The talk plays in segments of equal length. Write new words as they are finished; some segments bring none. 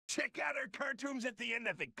Check out our cartoons at the end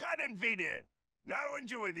of the content video. Now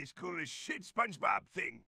enjoy this cool as shit SpongeBob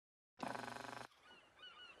thing.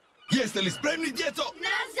 Jeste li spremni, djeco? Na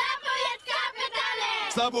zapovjed,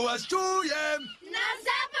 kapetane! Slabo vas čujem! Na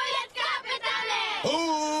zapovjed, kapetane!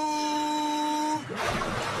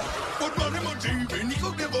 Odmoremo živi,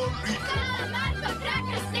 nikog ne voli. Marko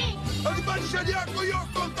krakasti! Ali baš jako još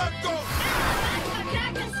kontakto? Marko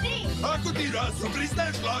krakasti! Ako ti rasu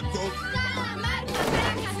priznaješ lako. Marko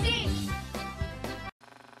krakasti!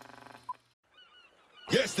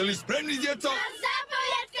 Jeste li spremni, djeco? Na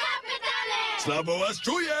zapovjed, kapetane! Slabo vas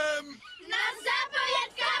čujem! Na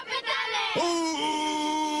zapovjed, kapetane!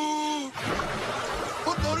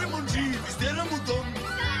 Odmoremo živi, stjeramo dom. 2,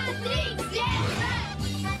 3,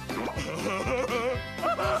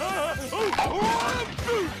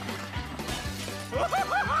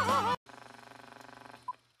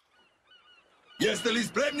 Jeste li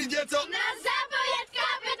spremni, djeco? Na zapovjed,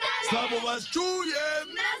 kapetane! Slabo vas čujem!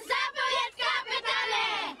 Na zapovjed, kapetane!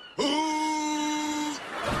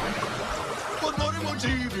 Odmoremo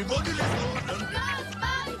živi, vodili zoran.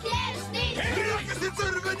 Gospodin plješnik! Jaka si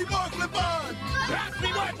crveni pohlepan!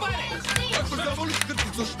 Gospodin plješnik! Ako zavoliš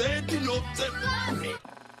krticu, šteti novce.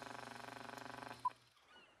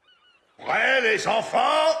 Prêts les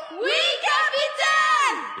enfants? Oui,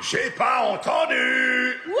 capitaine! J'ai pas entendu.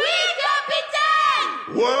 Oui, capitaine!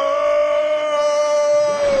 Wow!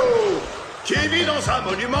 Qui vit dans un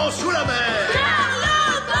monument sous la mer?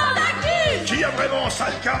 Carlo Tentacu! Qui a vraiment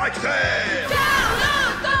sale caractère? Carlo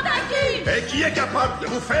Tentacu! Et qui est capable de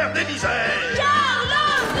vous faire des misères? Carlo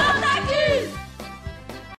Tentacu!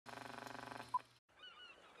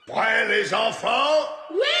 Prêts les enfants?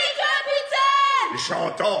 Oui, capitaine!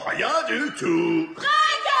 J'entends rien du tout.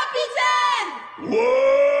 Prêt, capitaine!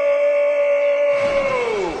 Wow!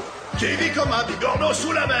 Qui vit comme un bigorneau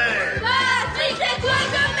sous la mer? Patrick l'étoile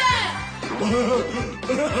de mer!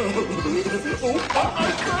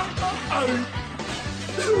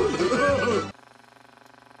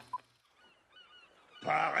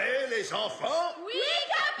 Parez les enfants? Oui,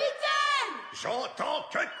 capitaine! J'entends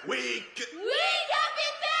que quick. Oui,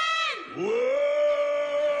 capitaine! Wow!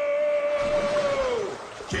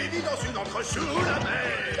 Qui vit dans une encre sous la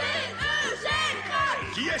mer? C'est Eugène Crabbe!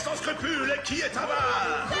 Qui est sans scrupule et qui est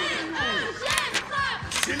avare? C'est Eugène Crabbe!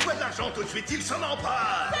 S'il voit de l'argent tout de suite, il s'en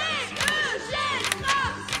empare. C'est Eugène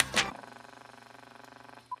Crabbe!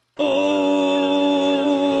 Oh!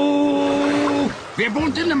 Wer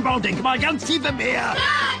wohnt in einem Baudenkmal ganz tief im Meer? Da,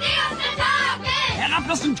 die erste Tage!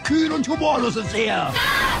 Herablassend, kühl und humorlos ist er. Da,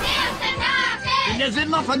 die erste Tage! Wenn der Sinn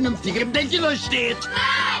noch vernünftig im Denken steht. Da,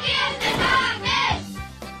 die erste Tage!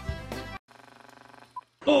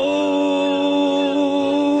 Oh!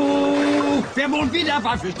 Wer wohnt wie der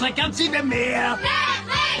Waffelstreck ganz tief im Meer? Der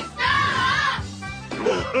nächste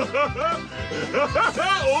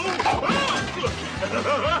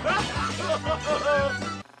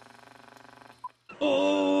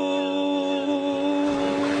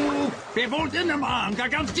Oh! Wer wohnt in einem Anker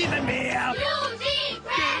ganz tief im Meer?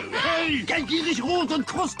 Lucifer! Hey, geldgierig rot und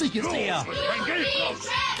krustig ist er.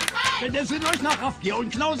 Lucifer! Wenn der Sinn euch nach Raffgier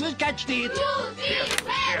und Knauseligkeit steht.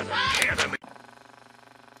 Lucifer!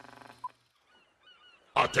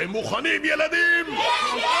 אתם מוכנים, ילדים?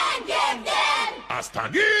 כן, כן, כן, כן! אז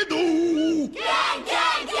תגידו! כן,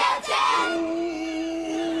 כן, כן, כן!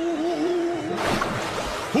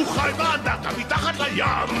 הוא חי באנדרטה מתחת לים!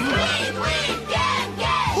 ווין, ווין, כן, כן!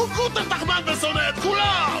 הוא קוטר תחמן ושונא את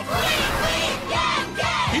כולם! ווין, ווין, כן,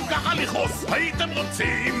 כן! אם ככה לכעוס הייתם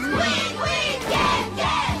רוצים? ווין, ווין, כן,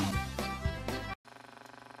 כן!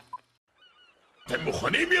 אתם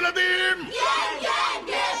מוכנים, ילדים? כן, כן,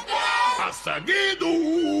 כן, כן! אז תגידו!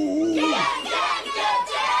 כן, כן, כן,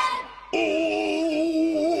 כן!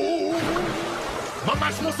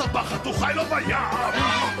 ממש כמו ספחת, הוא חי לו בים!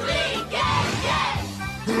 ווין, כן, כן!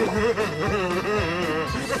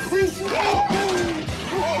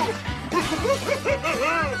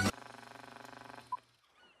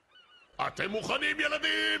 אתם מוכנים,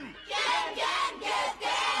 ילדים? כן, כן, כן,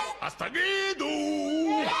 כן! אז תגידו!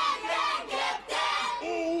 כן, כן, כן, כן!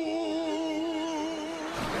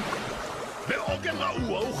 בעוגן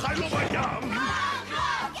רעוע הוא חי לו בים! כן,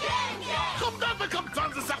 כן! חמדן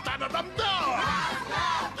וקמצן זה סרטן אדמדן!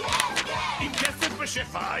 כן, כן! עם כסף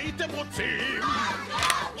ושפע הייתם רוצים?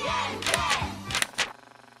 כן, כן!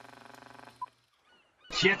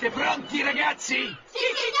 Siete pronti, ragazzi? Sì,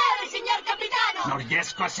 signore, signor capitano! Non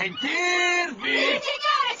riesco a sentirvi. Sì,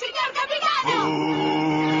 signor capitano!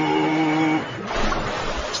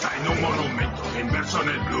 Sta in un monumento che è immerso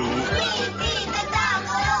nel blu. Sì, sì,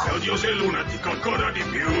 spettacolo! È odioso e lunatico ancora di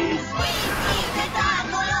più. Squiddy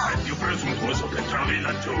spettacolo! È più presuntuoso che trovi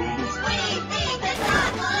laggiù. Squiddy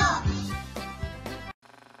spettacolo!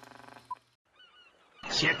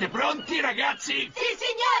 Siete pronti, ragazzi? Sì,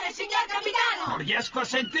 signore, signor capitano! Non riesco a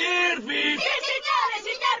sentirvi! Sì, signore,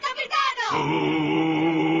 signor capitano!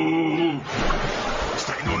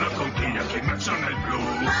 Sta in una conchiglia che immersa nel blu.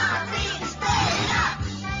 Matrix stella!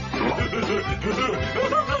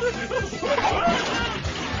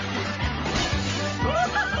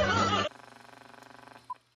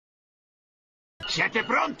 Siete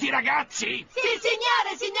pronti, ragazzi? Sì,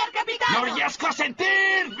 signore, signor capitano! Non riesco a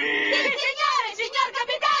sentirvi! Sì, signore, signor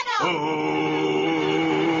capitano!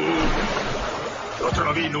 Lo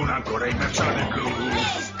trovi in un'ancora immersa nel blu.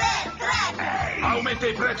 Mister Crab! Aumenta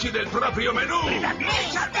i prezzi del proprio menù.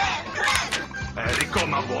 Mister Crab! È ricco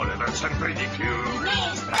ma vuole per sempre di più.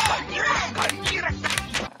 Mister Crab!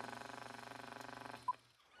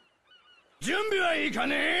 準備はいいか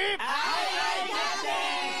ね？はいはいキャプテ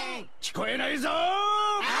ン！聞こえないぞ。はい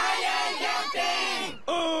はいキャプテン！お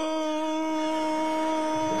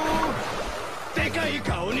ー、でかい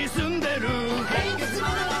顔に住んでる。偏屈者の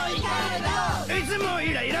イカルド！いつも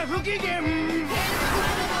イライラ不機嫌。偏屈者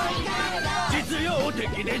のイカルド！実用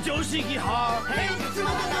的で常識派。偏屈者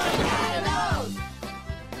のイカルド！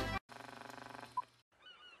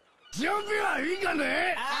準備はいいか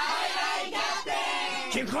ね？はいはいキャプテン！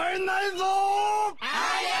聞こえないぞ。は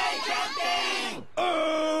いはいキャプテン！お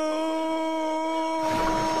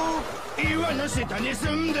ー、岩の下に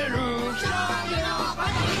住んでる。醤油のパト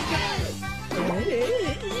リッ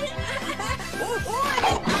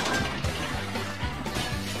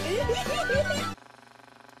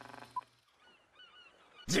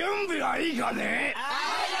準備はいいかね？は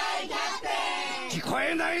いはいキャプテン！聞こ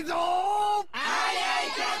えないぞ。はいは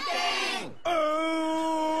いキャプテン！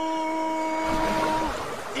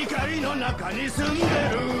怒りの中に住んで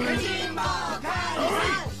る。人望カニ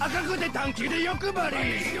赤くて短気で欲張り。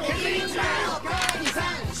さん！人望カニさん！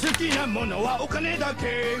好きなものはお金だ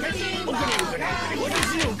け。お金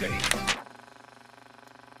私のお金。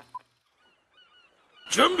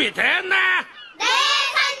準備됐나？ 네,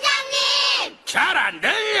 선장님! 잘 안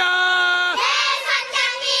들려. 네,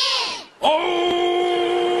 선장님! 오,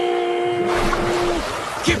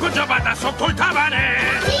 기분 저 바닷속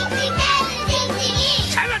돌탑하네. 징징대는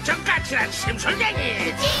징징이! 자연청 까칠한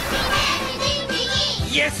심술쟁이. 징징대는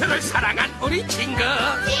징징이! 예술을 사랑한 우리 친구.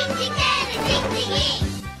 징징대는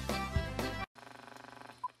징징이!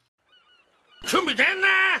 준비됐나?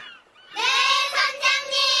 네,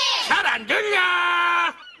 선장님! 잘 안 들려.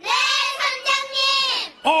 네,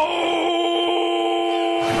 선장님! 오,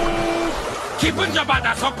 기분 저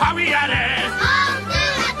바닷속 바위 아래.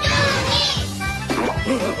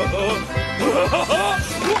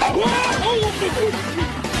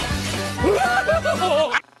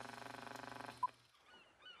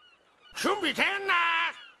 준비됐나?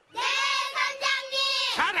 네, 선장님!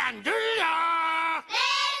 잘 안 들려. 네,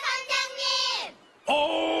 선장님! 오,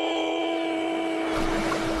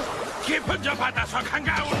 깊은 저 바닷속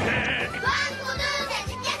한가운데. 왕구두새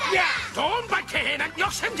집게사자! 야, 돈 박해는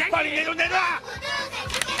욕심쟁이. 빨리 내려놔. 왕구두새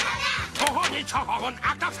집게사자! 도혼이 저호은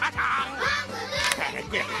악덕사장. 왕구두새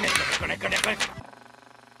그래.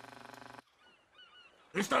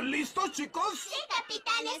 ¿Están listos, chicos? Sí,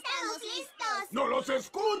 capitán, estamos listos. ¡No los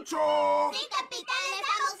escucho! Sí, capitán,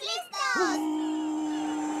 estamos listos.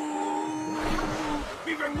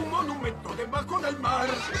 Vive en un monumento debajo del mar.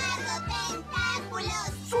 Llamado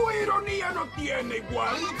tentáculos. Su ironía no tiene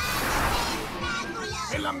igual.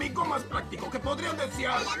 Tentáculos. El amigo más práctico que podrían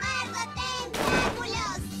desear. Llamado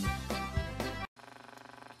tentáculos.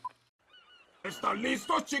 ¿Están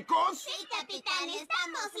listos, chicos? Sí, capitán,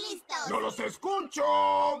 estamos listos. ¡No los escucho!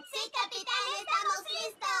 Sí, capitán, estamos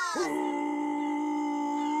listos.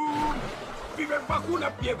 Viven bajo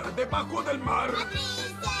una piedra debajo del mar. Patricia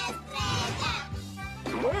Estrella.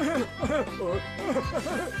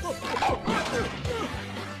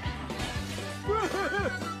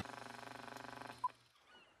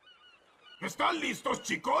 ¿Están listos,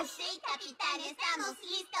 chicos? Sí, capitán, estamos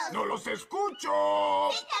listos. ¡No los escucho!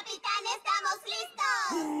 Sí, capitán, estamos listos.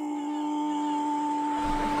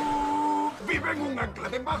 Viven un ancla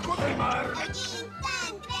debajo del mar. Hollín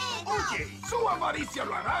Cangrejo. Oye, su avaricia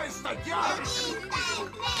lo hará estallar. Hollín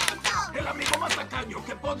Cangrejo. El amigo más tacaño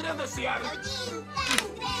que podría desear. Hollín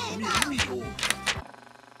Cangrejo. Mío.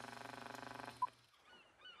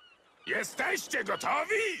 Jesteście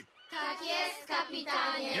gotowi? Tak jest,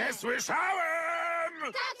 kapitanie. Nie słyszałem!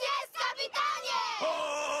 Tak jest, kapitanie! O!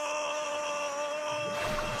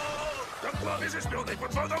 Do głowy ze śpionej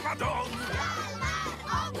pod wodą wodą! Mar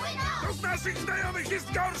opłynął. Kto z naszych znajomych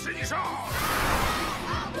jest gorszy niż on?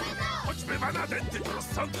 Choćby ma nadęty, to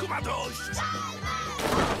rozsądku ma dość.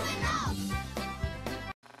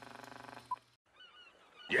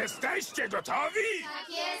 Jesteście gotowi? Tak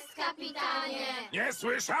jest, kapitanie! Nie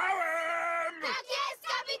słyszałem! Tak jest,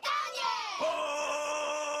 kapitanie! O!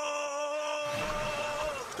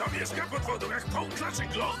 Kto mieszka pod wodą jak pąkla czy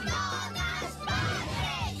glon? To nasz Patryk!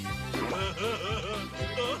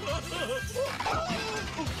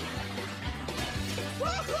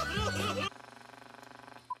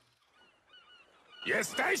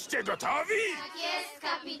 Jesteście gotowi? Tak jest,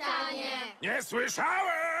 kapitanie! Nie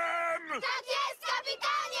słyszałem! Tak jest,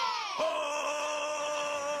 kapitanie! O!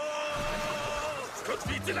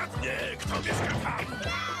 Kotwicy na dnie, kto mieszka tam?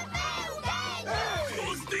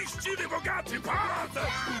 Tłusty, chciwy, bogaty pan!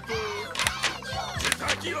 Czy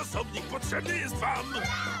taki osobnik potrzebny jest wam?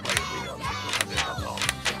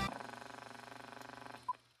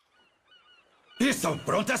 Estão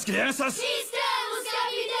prontas, crianças? Estamos,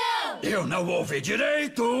 capitão! Eu não ouvi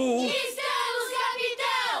direito! Estamos,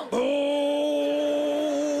 capitão! Oh!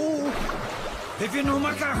 Vive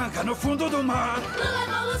numa carranca no fundo do mar. Lula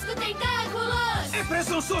molusco tentáculos! É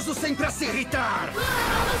presunçoso sempre a se irritar. Lula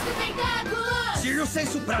molusco tentáculos! Se o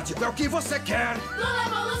senso prático é o que você quer. Lula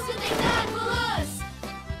molusco tentáculos!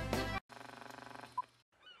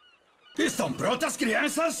 Estão prontas,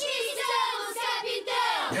 crianças? Estamos,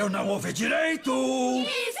 capitão! Eu não ouvi direito!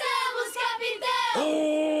 Estamos, capitão!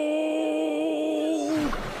 Oh!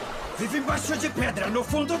 Vive embaixo de pedra no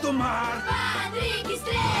fundo do mar. Patrick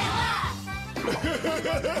Estrela!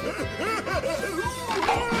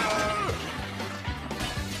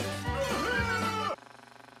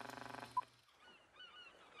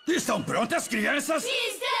 Estão prontas, crianças?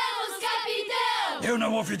 Estamos, capitão! Eu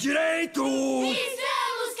não ouvi direito!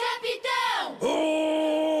 Estamos, capitão! Oh!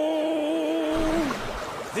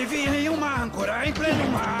 Vive em uma âncora em pleno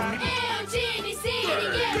mar. É um time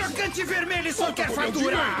siriguete! Crocante vermelho e só quer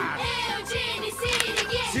faturar. É um time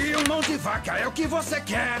siriguete! Se um mão de vaca é o que você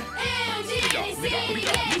quer. É um time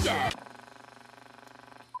siriguete!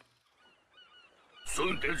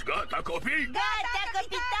 Suntes gata copii? Gata,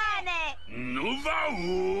 capitane! Nu vă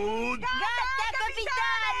aud! Gata,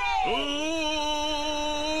 capitane!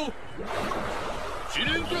 Oh!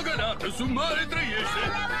 Cine într-o gănată sub mare trăiește?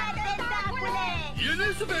 Alamar tentacule! E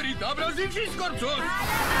nesuferit, abraziv și scorțos!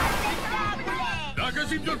 Alamar tentacule! Dacă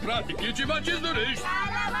simțuri practic, e ceva ce-ți dorești?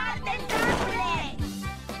 Alamar tentacule!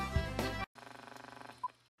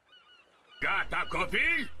 Gata,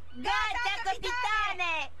 copii? Gata,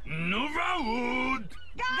 capitane! Nu vă aud!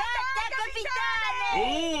 Gata, capitane!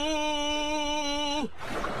 Oh!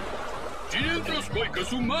 Cine într-o scoică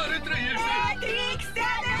sub mare trăiește? Patrick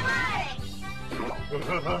Strada Mare!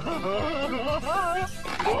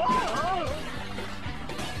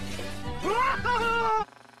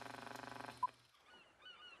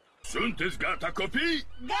 Sunteți gata, copii?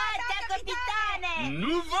 Gata, capitane!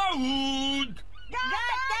 Nu vă aud!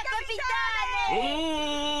 Gata, capitane!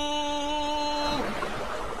 Oh!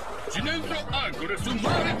 Cine într-o ancoră sub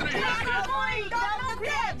mare trăiește? Lacomui, domnul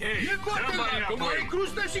Creb! E foarte lacomă, ai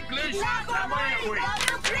crustă și clești! Lacomui,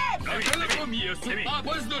 domnul Creb! Dacă lăcomie sub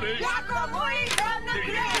apă îți dorești? Lacomui, domnul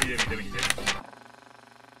Creb!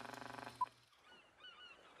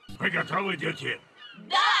 Вы готовы, дети?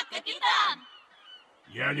 Да, капитан!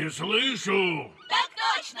 Я не слышу! Так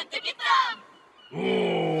точно, капитан!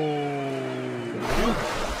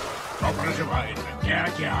 Кто проживает на дне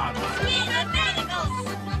океана? Спина Тентаклс!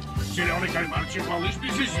 Зеленый кальмарчик, малыш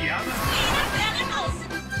без изъяна? Спина Тентаклс!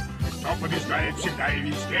 Кто побеждает всегда и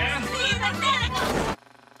везде? Спина Тентаклс!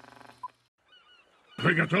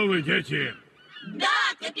 Вы готовы, дети? Да,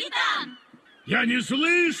 капитан! Я не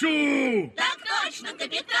слышу! Так точно,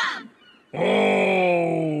 капитан! О!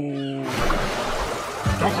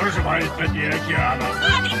 Кто проживает на дне океана?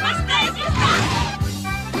 Патрик, морская звезда!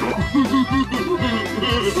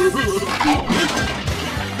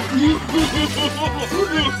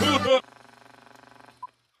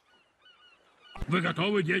 Вы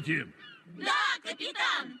готовы, дети? Да,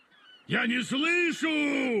 капитан! Я не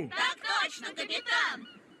слышу! Так точно, капитан!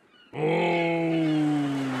 О!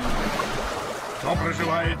 Кто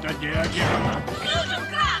проживает на дне океана? Фьюжн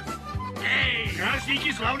Крабс! Эй,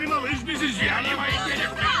 красненький славный малыш без изъяна, мои Фьюжн дети!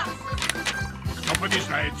 Крабс! Кто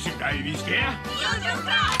побеждает всегда и везде? Фьюжн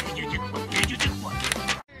Крабс! Идите к нам, идите к нам.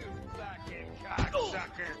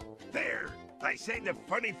 There! I say the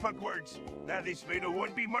funny fuck words. Now this video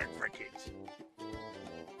won't be marked for kids.